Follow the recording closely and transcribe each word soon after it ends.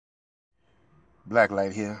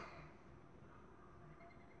Blacklight here,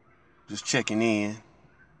 just checking in.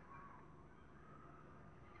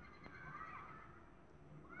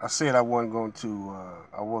 I said I wasn't going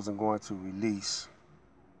to release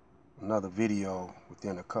another video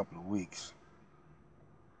within a couple of weeks,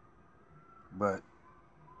 but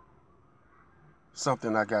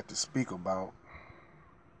something I got to speak about,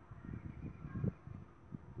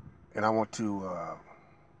 and I want to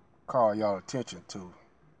call y'all attention to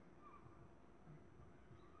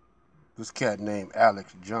this cat named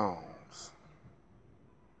Alex Jones.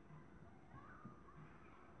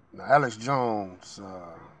 Now, Alex Jones,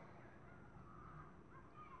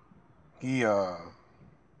 he had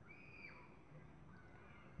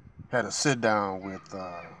a sit down with,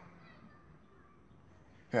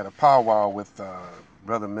 had a powwow with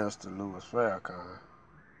Brother Minister Louis Farrakhan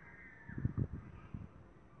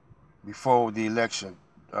before the election,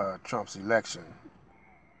 Trump's election.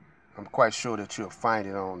 I'm quite sure that you'll find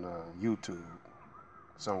it on YouTube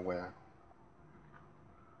somewhere.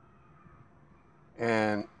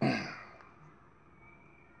 And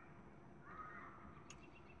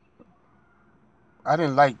I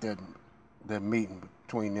didn't like that meeting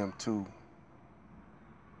between them two.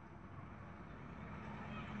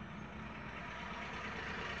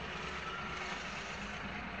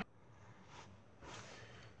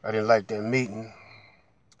 I didn't like that meeting,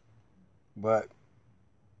 but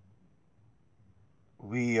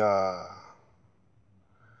we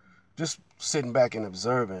just sitting back and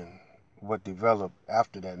observing what developed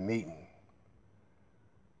after that meeting.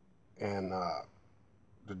 And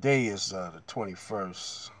the day is the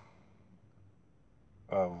 21st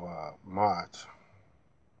of March.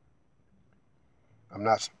 I'm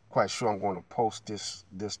not quite sure I'm going to post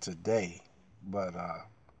this today, but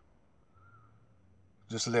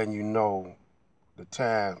just letting you know the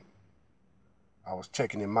time. I was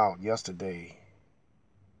checking him out yesterday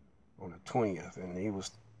on the 20th, and he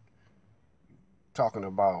was talking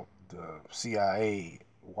about the CIA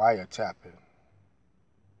wiretapping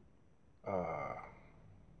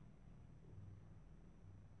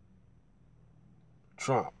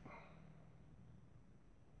Trump.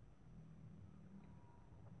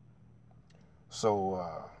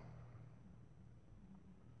 So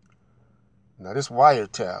now this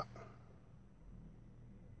wiretap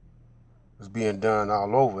is being done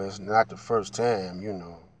all over. It's not the first time,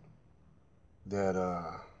 that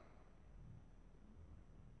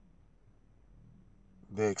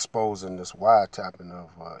they're exposing this wiretapping of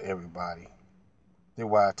everybody. They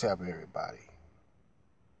wiretap everybody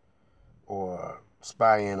or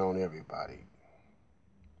spying on everybody.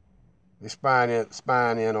 They're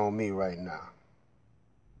spying in on me right now.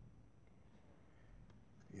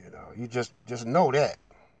 You just know that.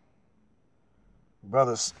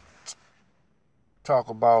 Brothers talk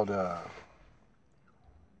about,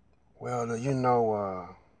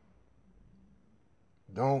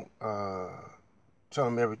 don't tell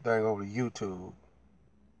them everything over YouTube.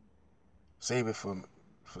 Save it for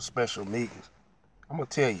special meetings. I'm gonna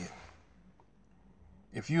tell you,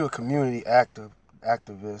 if you're a community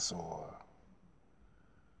activist, or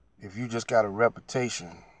if you just got a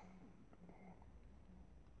reputation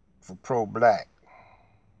for pro-black,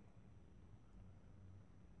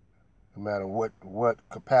 no matter what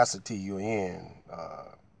capacity you're in,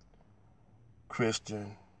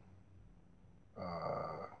 Christian,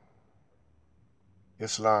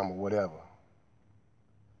 Islam, or whatever,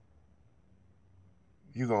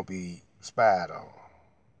 you're gonna be spied on.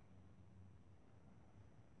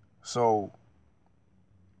 So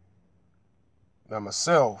now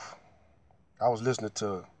myself, I was listening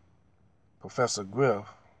to Professor Griff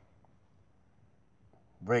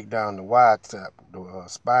break down the wiretap, the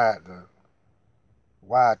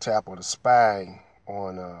wiretap or the spying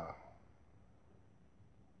on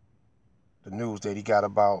the news that he got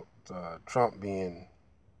about Trump being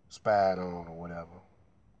spied on or whatever.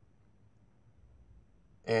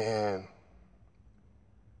 And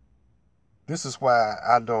this is why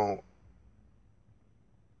I don't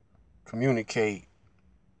communicate,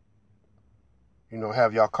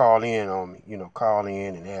 have y'all call in on me, call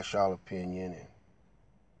in and ask y'all opinion and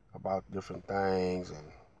about different things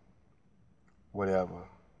and whatever.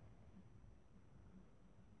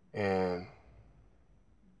 And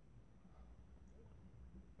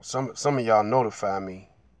some of y'all notify me.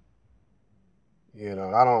 I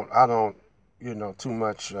don't too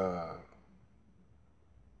much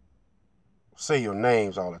say your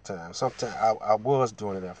names all the time. Sometimes I was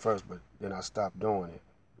doing it at first, but then I stopped doing it.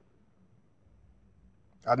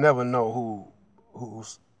 I never know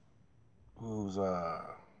who's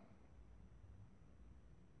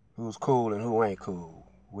cool and who ain't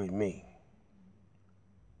cool with me.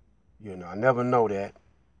 You know, I never know that,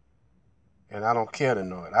 and I don't care to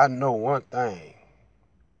know it. I know one thing,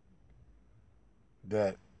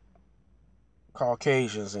 that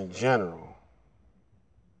Caucasians in general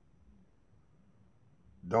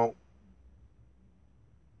don't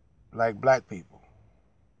like black people.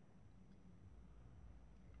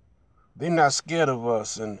 They're not scared of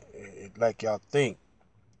us, and like y'all think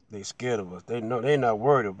they scared of us. They know they're not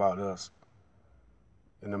worried about us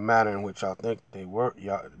in the manner in which y'all think they worried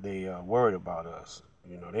about us.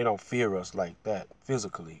 You know, they don't fear us like that,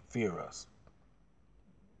 physically fear us.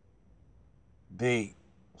 They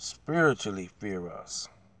spiritually fear us.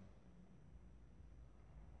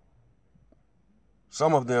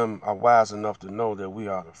 Some of them are wise enough to know that we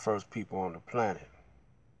are the first people on the planet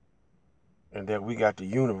and that we got the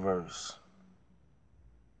universe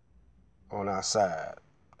on our side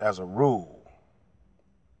as a rule.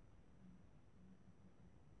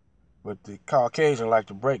 But the Caucasian like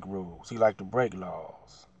to break rules. He like to break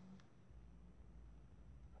laws.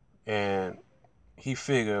 And he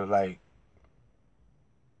figured like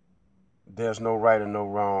there's no right and no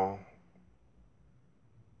wrong.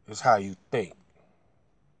 It's how you think.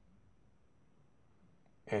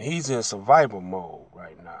 And he's in survival mode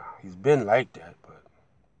right now. He's been like that, but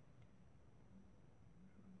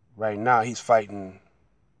right now he's fighting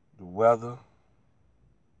the weather,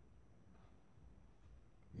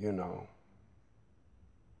 you know,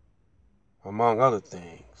 among other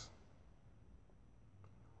things.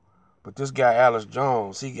 But this guy, Alex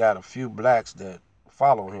Jones, he got a few blacks that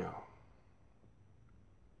follow him.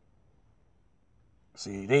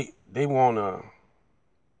 See, they want to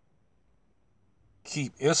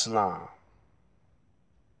keep Islam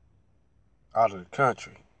out of the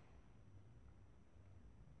country.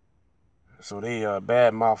 So they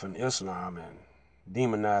bad-mouthing Islam and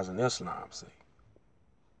demonizing Islam, see.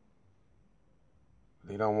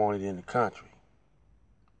 They don't want it in the country.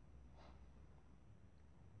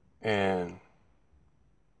 And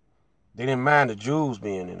they didn't mind the Jews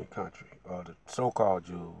being in the country, or the so-called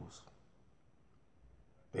Jews.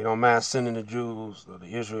 They don't mind sending the Jews or the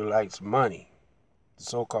Israelites money, the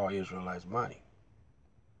so-called Israelites money.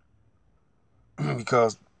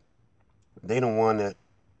 Because they the one that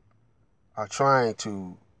are trying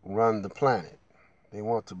to run the planet. They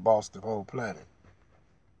want to boss the whole planet.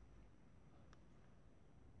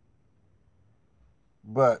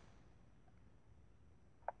 But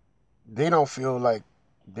they don't feel like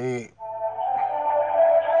they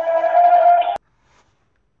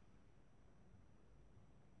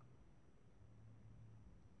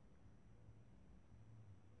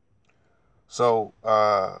so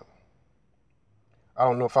I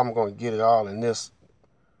don't know if I'm going to get it all in this,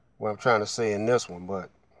 what I'm trying to say in this one, but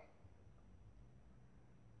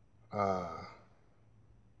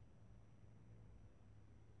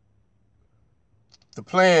the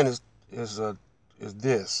plan is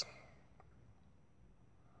this.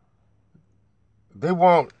 They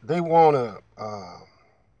want to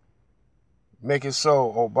make it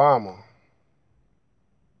so Obama,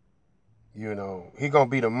 you know, he gonna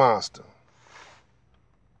be the monster,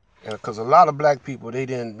 and because a lot of black people they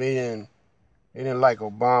didn't like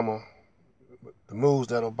Obama, the moves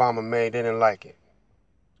that Obama made, they didn't like it,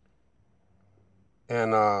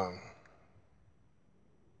 and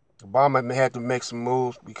Obama had to make some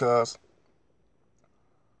moves because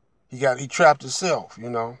he trapped himself,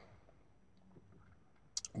 you know.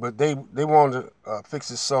 But they wanted to fix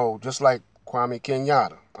it so, just like Kwame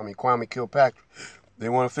Kilpatrick. They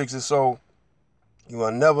want to fix it so you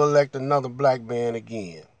will never elect another black man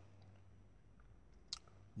again.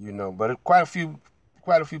 You know, but quite a few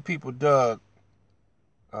people dug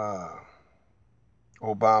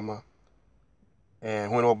Obama,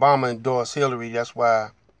 and when Obama endorsed Hillary, that's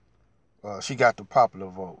why she got the popular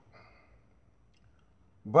vote.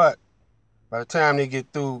 But by the time they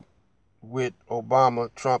get through with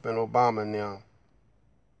Obama, Trump, and Obama now,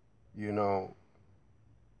 you know,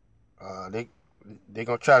 they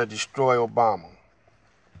gonna try to destroy Obama.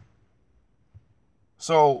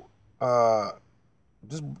 So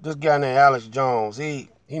this guy named Alex Jones, he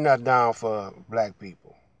not down for black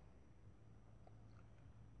people,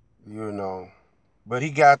 you know, but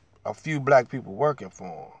he got a few black people working for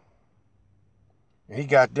him, and he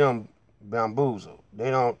got them bamboozled.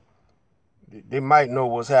 They might know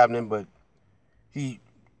what's happening, but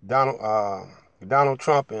Donald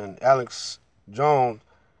Trump and Alex Jones,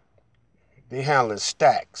 they handling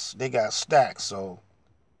stacks. They got stacks, so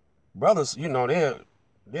brothers, you know,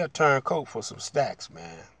 they'll turn coat for some stacks,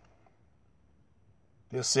 man.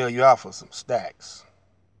 They'll sell you out for some stacks.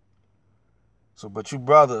 So, but you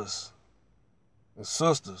brothers and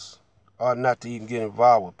sisters ought not to even get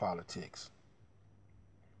involved with politics.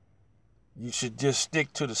 You should just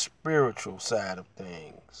stick to the spiritual side of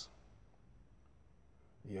things,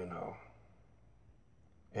 you know,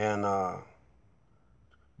 and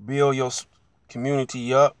build your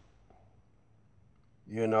community up,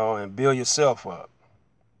 you know, and build yourself up,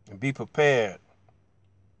 and be prepared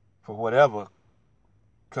for whatever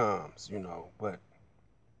comes, you know, but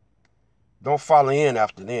don't follow in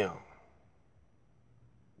after them,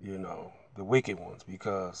 you know, the wicked ones,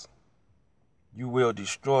 because you will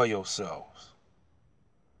destroy yourselves.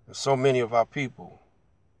 And so many of our people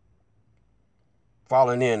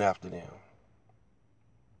following in after them,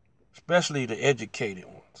 especially the educated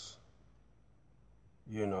ones.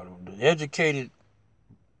 You know, the educated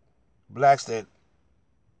blacks that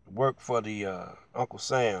work for the Uncle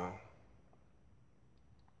Sam,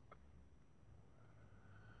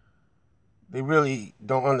 they really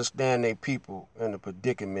don't understand their people and the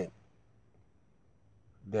predicament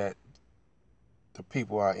that the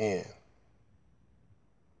people are in.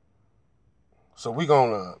 So we're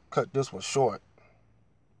going to cut this one short,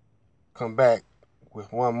 come back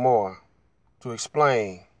with one more to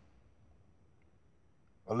explain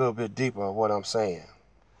a little bit deeper of what I'm saying.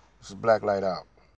 This is Black Light Out.